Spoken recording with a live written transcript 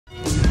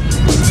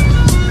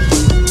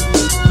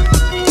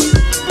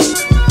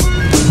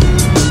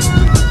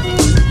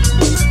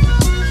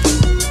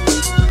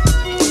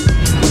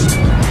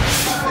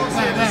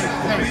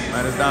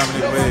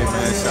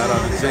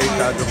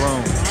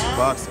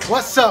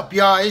up,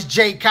 y'all? It's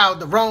J.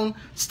 Calderon,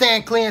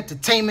 Stand Clear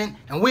Entertainment,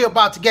 and we're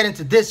about to get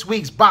into this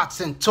week's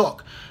boxing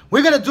talk.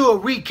 We're going to do a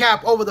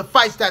recap over the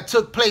fights that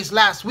took place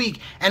last week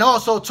and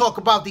also talk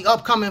about the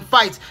upcoming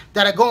fights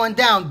that are going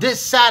down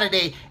this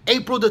Saturday,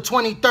 April the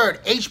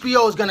 23rd.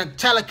 HBO is going to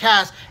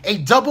telecast a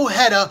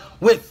doubleheader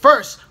with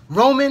first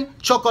Roman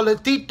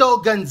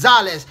Chocolatito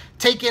Gonzalez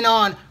taking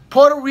on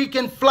Puerto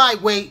Rican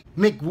flyweight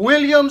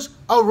McWilliams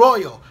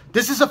Arroyo.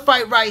 This is a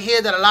fight right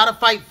here that a lot of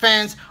fight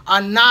fans are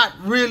not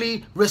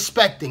really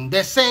respecting.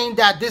 They're saying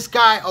that this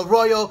guy,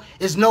 Arroyo,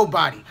 is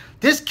nobody.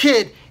 This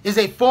kid is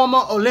a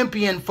former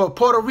Olympian for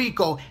Puerto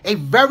Rico, a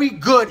very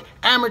good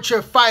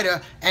amateur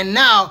fighter, and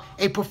now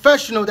a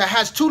professional that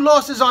has 2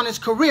 losses on his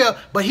career,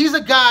 but he's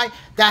a guy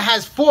that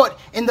has fought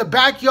in the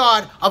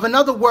backyard of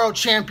another world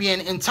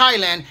champion in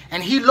Thailand,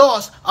 and he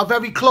lost a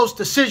very close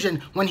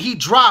decision when he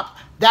dropped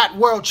that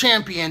world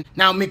champion.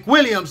 Now,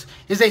 McWilliams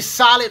is a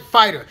solid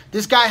fighter.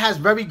 This guy has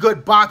very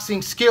good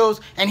boxing skills,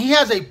 and he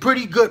has a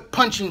pretty good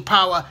punching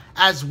power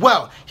as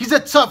well. He's a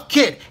tough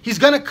kid. He's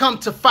going to come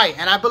to fight,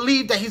 and I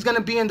believe that he's going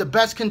to be in the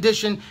best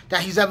condition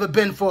that he's ever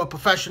been for a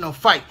professional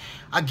fight.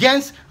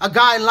 Against a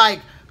guy like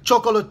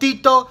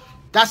Chocolatito,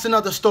 that's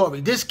another story.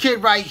 This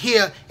kid right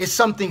here is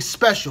something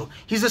special.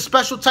 He's a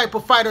special type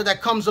of fighter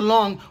that comes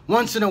along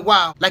once in a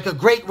while, like a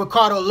great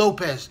Ricardo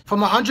Lopez.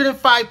 From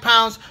 105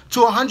 pounds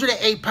to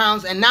 108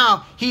 pounds, and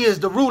now he is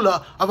the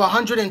ruler of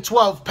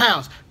 112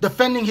 pounds,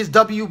 defending his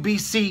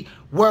WBC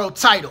world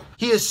title.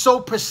 He is so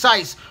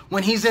precise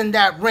when he's in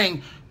that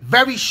ring.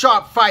 Very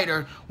sharp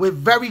fighter with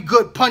very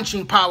good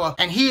punching power,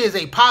 and he is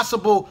a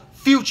possible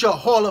future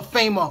Hall of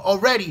Famer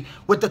already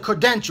with the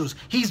credentials.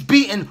 He's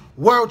beaten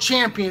world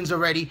champions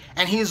already,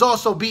 and he's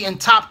also beaten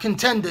top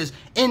contenders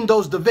in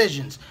those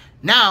divisions.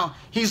 Now,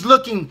 he's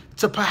looking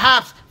to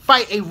perhaps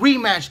fight a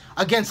rematch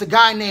against a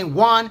guy named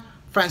Juan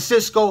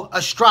Francisco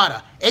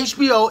Estrada.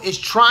 HBO is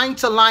trying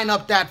to line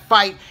up that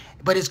fight,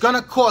 but it's going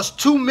to cost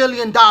 $2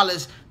 million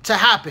to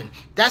happen.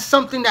 That's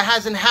something that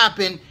hasn't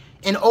happened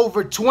in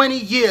over 20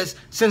 years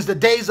since the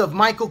days of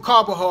Michael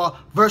Carbajal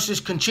versus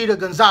Conchita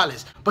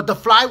Gonzalez. But the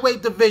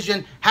flyweight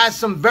division has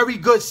some very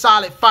good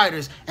solid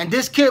fighters, and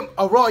this kid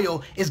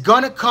Arroyo is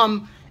gonna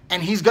come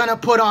and he's gonna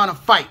put on a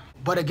fight.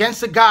 But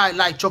against a guy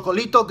like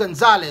Chocolatito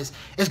Gonzalez,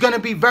 it's gonna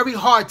be very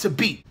hard to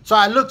beat. So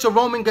I look to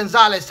Roman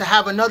Gonzalez to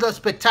have another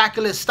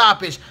spectacular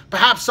stoppage,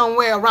 perhaps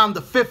somewhere around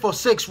the 5th or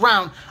 6th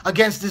round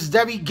against this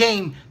very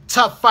game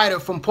tough fighter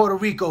from Puerto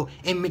Rico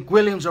in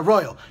McWilliams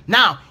Arroyo.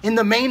 Now, in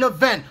the main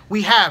event,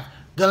 we have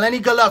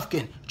Gennady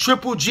Golovkin,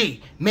 Triple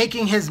G,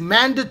 making his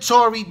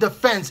mandatory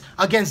defense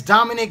against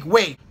Dominic.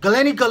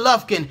 Gennady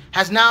Golovkin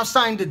has now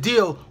signed a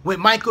deal with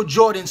Michael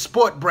Jordan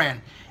Sport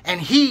Brand,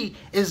 and he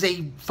is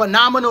a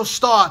phenomenal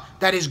star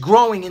that is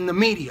growing in the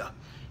media.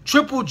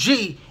 Triple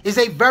G is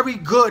a very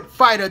good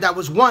fighter that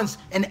was once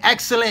an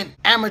excellent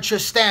amateur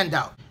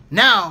standout.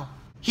 Now,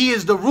 he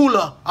is the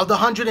ruler of the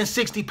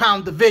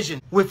 160-pound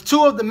division with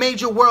 2 of the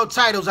major world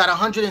titles at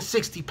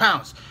 160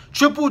 pounds.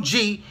 Triple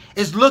G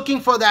is looking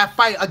for that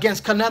fight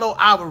against Canelo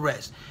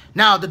Alvarez.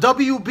 Now, the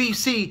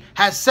WBC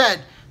has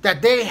said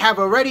that they have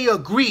already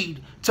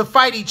agreed to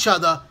fight each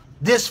other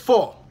this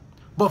fall.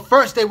 But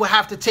first, they will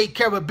have to take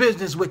care of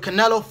business with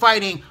Canelo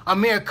fighting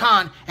Amir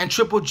Khan and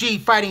Triple G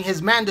fighting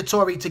his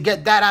mandatory to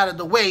get that out of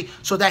the way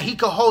so that he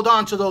could hold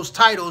on to those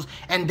titles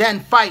and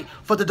then fight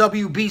for the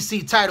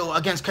WBC title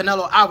against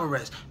Canelo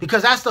Alvarez.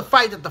 Because that's the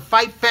fight that the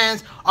fight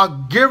fans are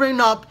gearing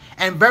up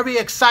and very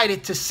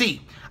excited to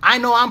see. I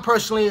know I'm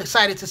personally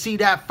excited to see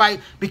that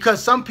fight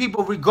because some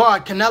people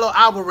regard Canelo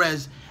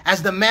Alvarez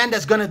as the man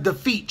that's going to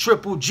defeat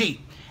Triple G.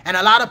 And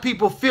a lot of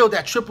people feel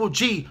that Triple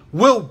G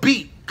will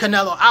beat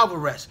Canelo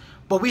Alvarez.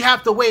 But we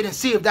have to wait and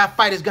see if that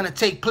fight is going to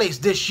take place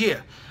this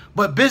year.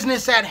 But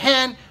business at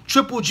hand,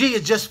 Triple G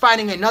is just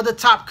fighting another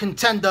top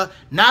contender,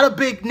 not a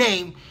big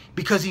name,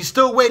 because he's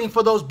still waiting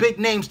for those big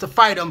names to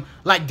fight him,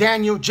 like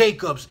Daniel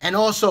Jacobs and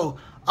also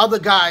other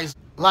guys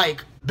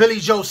like Billy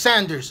Joe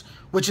Sanders,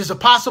 which is a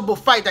possible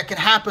fight that can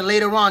happen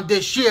later on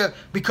this year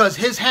because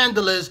his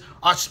handlers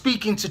are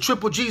speaking to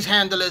Triple G's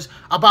handlers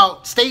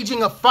about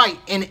staging a fight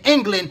in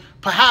England,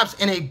 perhaps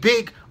in a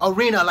big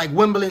arena like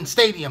Wimbledon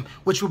Stadium,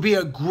 which would be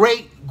a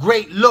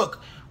great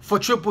look for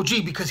Triple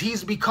G because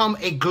he's become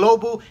a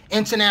global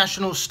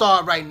international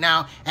star right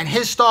now, and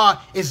his star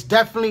is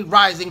definitely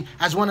rising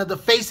as one of the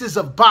faces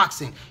of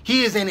boxing.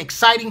 He is an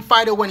exciting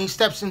fighter when he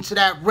steps into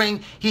that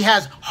ring. He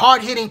has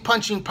hard-hitting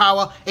punching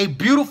power, a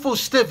beautiful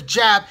stiff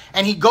jab,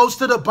 and he goes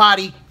to the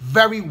body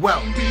very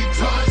well.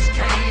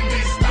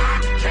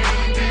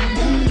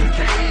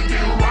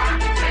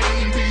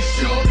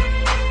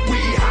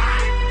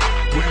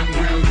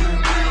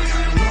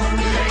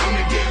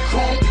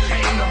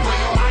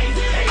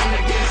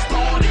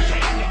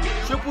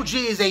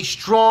 G is a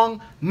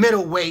strong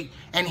middleweight,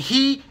 and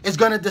he is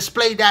going to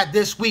display that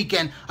this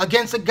weekend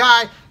against a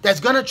guy that's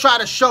going to try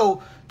to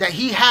show that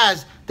he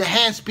has the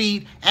hand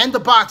speed and the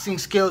boxing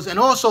skills and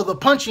also the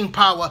punching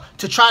power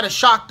to try to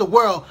shock the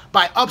world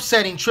by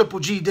upsetting Triple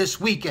G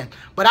this weekend.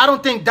 But I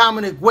don't think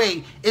Dominic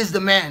is the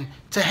man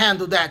to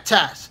handle that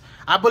task.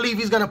 I believe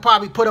he's going to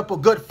probably put up a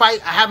good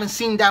fight. I haven't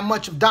seen that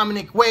much of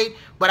Dominic Wade,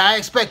 but I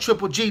expect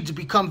Triple G to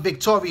become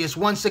victorious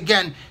once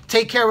again,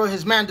 take care of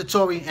his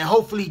mandatory, and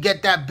hopefully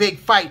get that big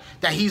fight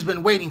that he's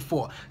been waiting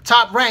for.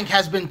 Top Rank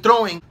has been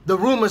throwing the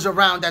rumors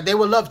around that they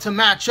would love to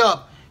match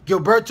up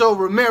Gilberto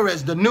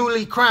Ramirez, the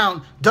newly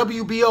crowned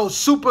WBO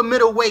super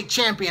middleweight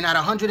champion at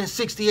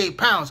 168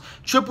 pounds.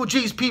 Triple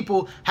G's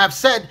people have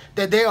said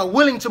that they are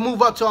willing to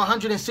move up to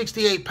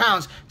 168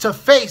 pounds to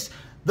face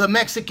the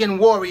Mexican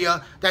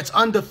warrior that's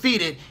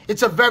undefeated.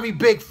 It's a very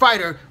big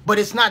fighter, but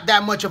it's not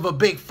that much of a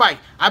big fight.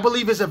 I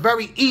believe it's a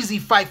very easy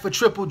fight for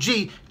Triple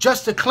G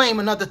just to claim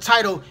another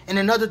title in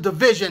another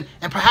division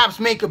and perhaps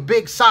make a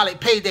big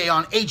solid payday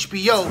on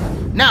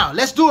HBO. Now,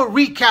 let's do a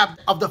recap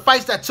of the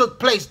fights that took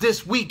place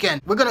this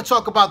weekend. We're going to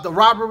talk about the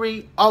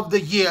robbery of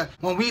the year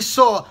when we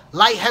saw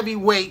light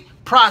heavyweight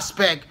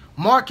prospect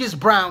Marcus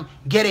Brown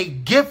get a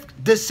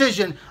gift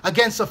decision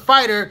against a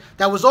fighter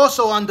that was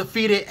also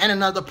undefeated and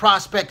another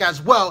prospect as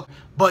well.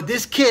 But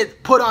this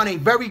kid put on a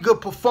very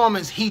good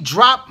performance. He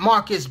dropped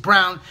Marcus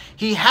Brown.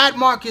 He had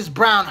Marcus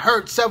Brown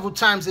hurt several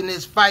times in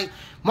this fight.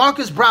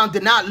 Marcus Brown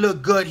did not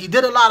look good. He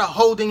did a lot of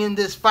holding in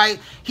this fight.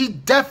 He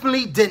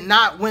definitely did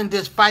not win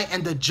this fight,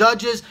 and the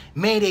judges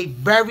made a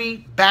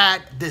very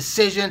bad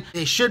decision.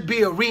 It should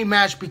be a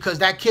rematch because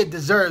that kid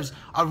deserves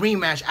a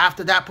rematch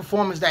after that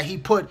performance that he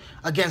put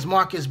against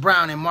Marcus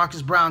Brown, and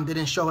Marcus Brown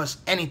didn't show us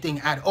anything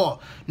at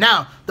all.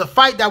 Now, the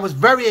fight that was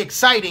very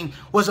exciting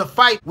was a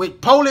fight with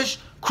Polish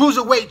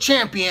cruiserweight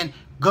champion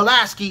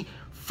Golovkin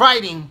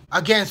fighting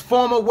against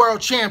former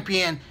world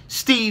champion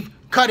Steve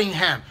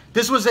Cunningham.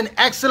 This was an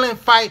excellent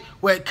fight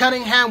where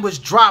Cunningham was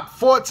dropped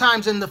 4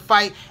 times in the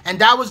fight, and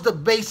that was the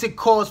basic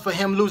cause for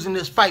him losing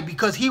this fight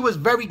because he was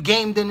very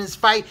gamed in this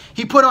fight.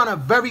 He put on a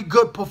very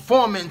good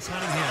performance.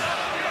 Cunningham.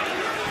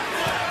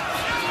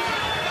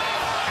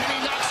 And he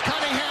knocks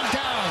Cunningham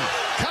down.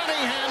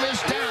 Cunningham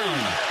is down.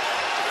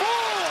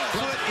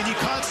 And you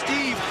caught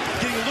Steve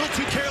getting a little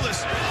too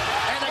careless.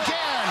 And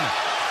again,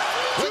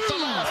 with the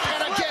left,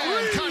 and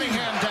again,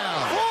 Cunningham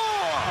down.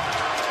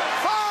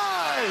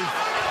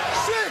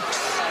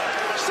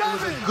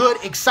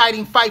 Good,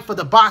 exciting fight for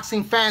the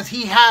boxing fans.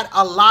 He had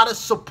a lot of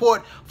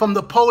support from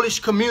the Polish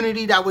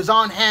community that was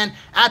on hand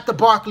at the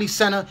Barclays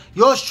Center.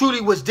 Yours truly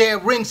was there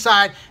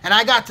ringside, and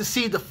I got to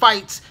see the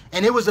fights,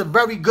 and it was a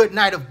very good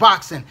night of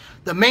boxing.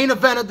 The main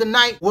event of the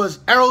night was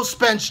Errol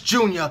Spence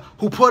Jr.,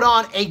 who put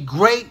on a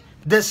great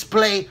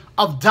display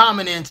of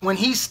dominance when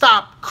he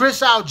stopped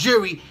Chris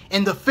Algieri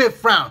in the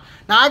 5th round.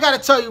 Now, I got to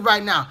tell you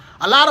right now,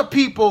 a lot of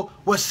people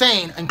were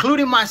saying,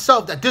 including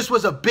myself, that this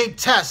was a big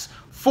test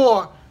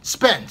for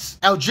Spence.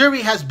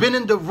 Algieri has been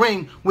in the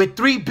ring with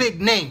 3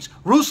 big names: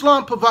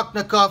 Ruslan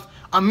Pavuknikov,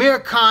 Amir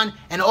Khan,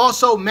 and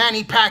also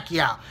Manny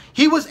Pacquiao.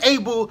 He was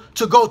able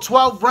to go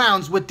 12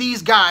 rounds with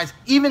these guys,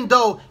 even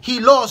though he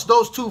lost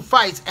those 2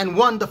 fights and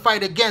won the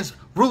fight against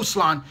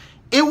Ruslan.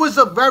 It was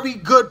a very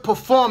good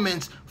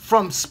performance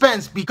from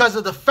Spence because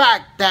of the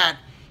fact that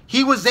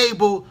he was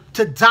able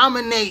to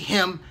dominate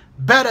him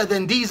better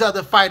than these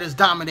other fighters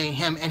dominate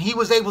him, and he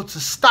was able to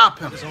stop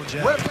him.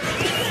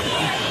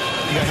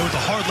 He got hit with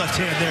a hard left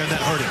hand there, and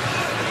that hurt him.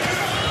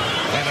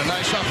 And a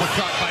nice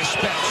uppercut by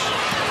Spence.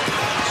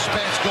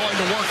 Spence going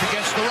to work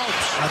against the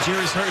ropes.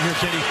 Algieri's hurt here,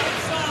 Kenny.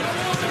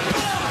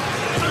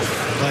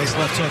 Nice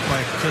left hook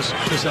by Chris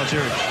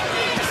Algieri.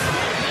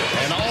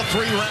 And all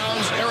 3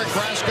 rounds, Eric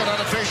Raskin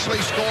unofficially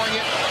scoring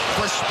it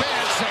for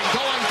Spence and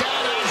going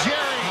down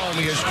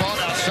Algieri. He has fought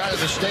outside of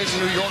the state of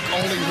New York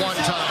only 1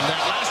 time.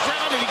 That last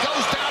round, and he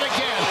goes down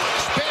again.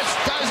 Spence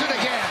does it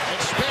again. And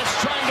Spence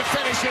trying to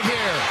finish it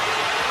here.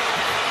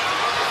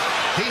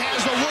 He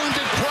has a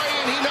wounded prey,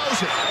 and he knows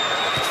it.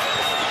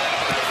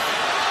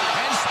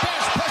 And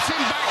Spence puts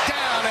him back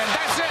down, and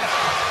that's it.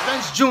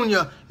 Spence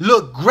Jr.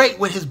 looked great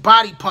with his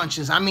body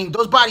punches. I mean,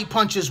 those body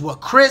punches were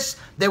crisp.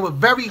 They were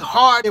very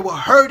hard. They were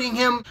hurting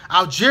him.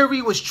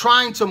 Algieri was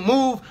trying to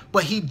move,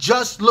 but he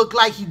just looked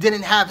like he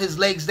didn't have his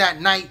legs that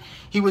night.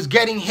 He was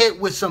getting hit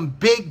with some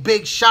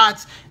big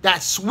shots.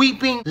 That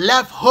sweeping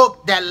left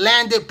hook that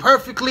landed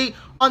perfectly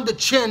on the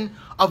chin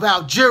of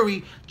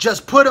Algieri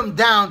just put him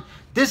down.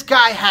 This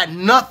guy had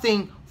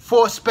nothing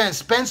for Spence.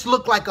 Spence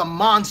looked like a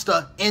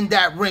monster in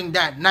that ring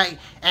that night,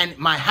 and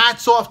my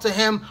hat's off to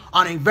him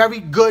on a very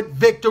good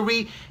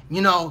victory.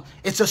 You know,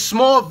 it's a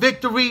small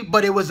victory,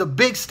 but it was a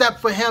big step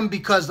for him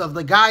because of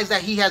the guys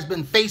that he has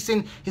been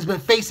facing. He's been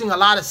facing a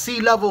lot of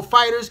C-level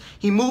fighters.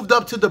 He moved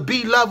up to the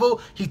B level.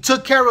 He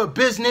took care of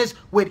business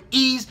with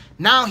ease.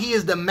 Now he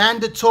is the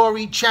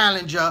mandatory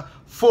challenger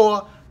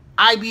for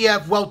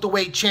IBF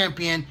welterweight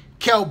champion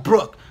Kell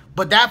Brook.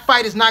 But that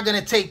fight is not going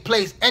to take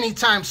place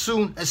anytime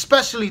soon,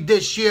 especially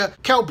this year.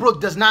 Kell Brook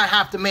does not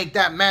have to make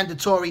that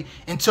mandatory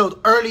until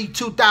early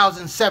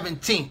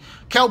 2017.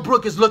 Kell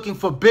Brook is looking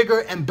for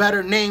bigger and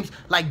better names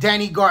like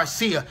Danny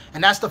Garcia,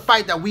 and that's the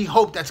fight that we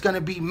hope that's going to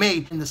be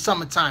made in the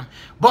summertime.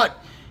 But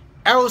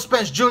Errol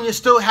Spence Jr.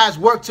 still has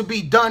work to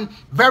be done.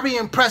 Very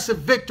impressive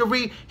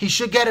victory. He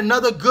should get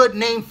another good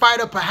name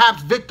fighter,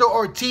 perhaps Victor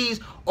Ortiz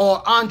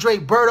or Andre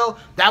Berto.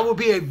 That will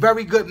be a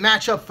very good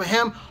matchup for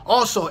him.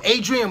 Also,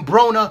 Adrian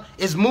Broner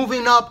is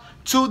moving up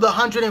to the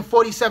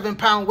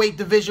 147-pound weight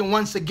division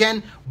once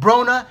again.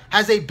 Broner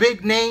has a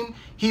big name.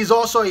 He's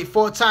also a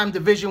 4-time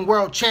division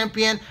world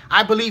champion.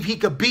 I believe he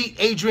could beat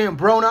Adrian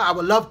Broner. I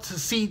would love to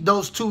see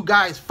those two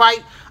guys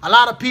fight. A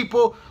lot of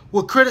people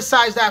will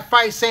criticize that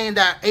fight, saying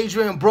that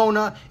Adrian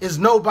Broner is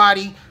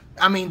nobody.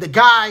 I mean, the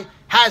guy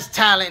has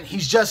talent.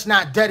 He's just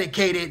not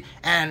dedicated,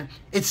 and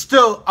it's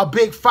still a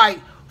big fight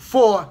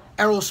for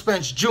Errol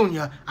Spence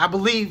Jr. I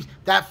believe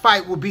that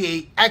fight will be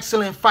an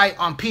excellent fight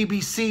on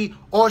PBC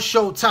or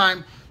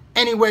Showtime.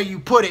 Anywhere you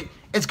put it,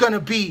 it's going to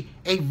be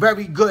a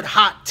very good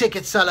hot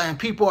ticket seller, and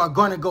people are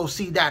going to go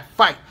see that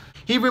fight.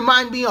 He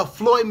reminds me of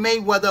Floyd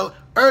Mayweather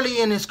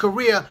early in his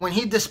career when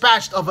he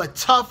dispatched of a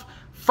tough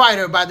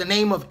fighter by the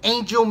name of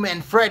Angel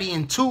Manfredi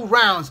in 2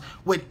 rounds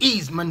with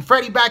ease.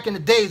 Manfredi back in the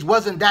days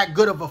wasn't that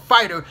good of a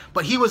fighter,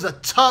 but he was a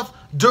tough,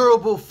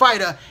 durable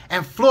fighter,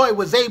 and Floyd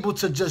was able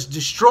to just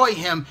destroy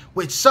him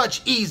with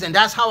such ease. And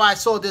that's how I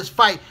saw this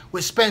fight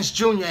with Spence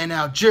Jr. and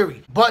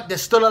Algieri. But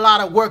there's still a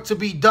lot of work to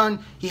be done.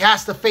 He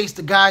has to face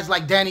the guys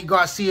like Danny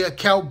Garcia,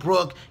 Kell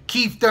Brook,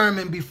 Keith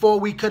Thurman before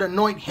we could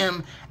anoint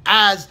him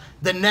as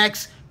the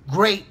next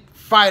great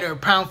fighter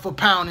pound for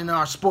pound in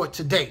our sport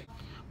today.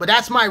 But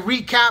that's my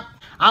recap.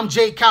 I'm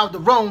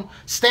Calderon,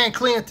 Stand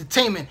Clear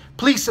Entertainment.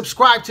 Please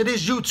subscribe to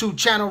this YouTube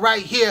channel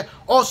right here.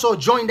 Also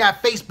join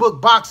that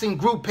Facebook boxing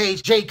group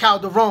page,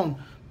 Calderon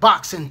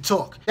Boxing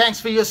Talk.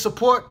 Thanks for your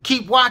support.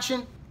 Keep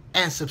watching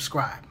and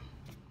subscribe.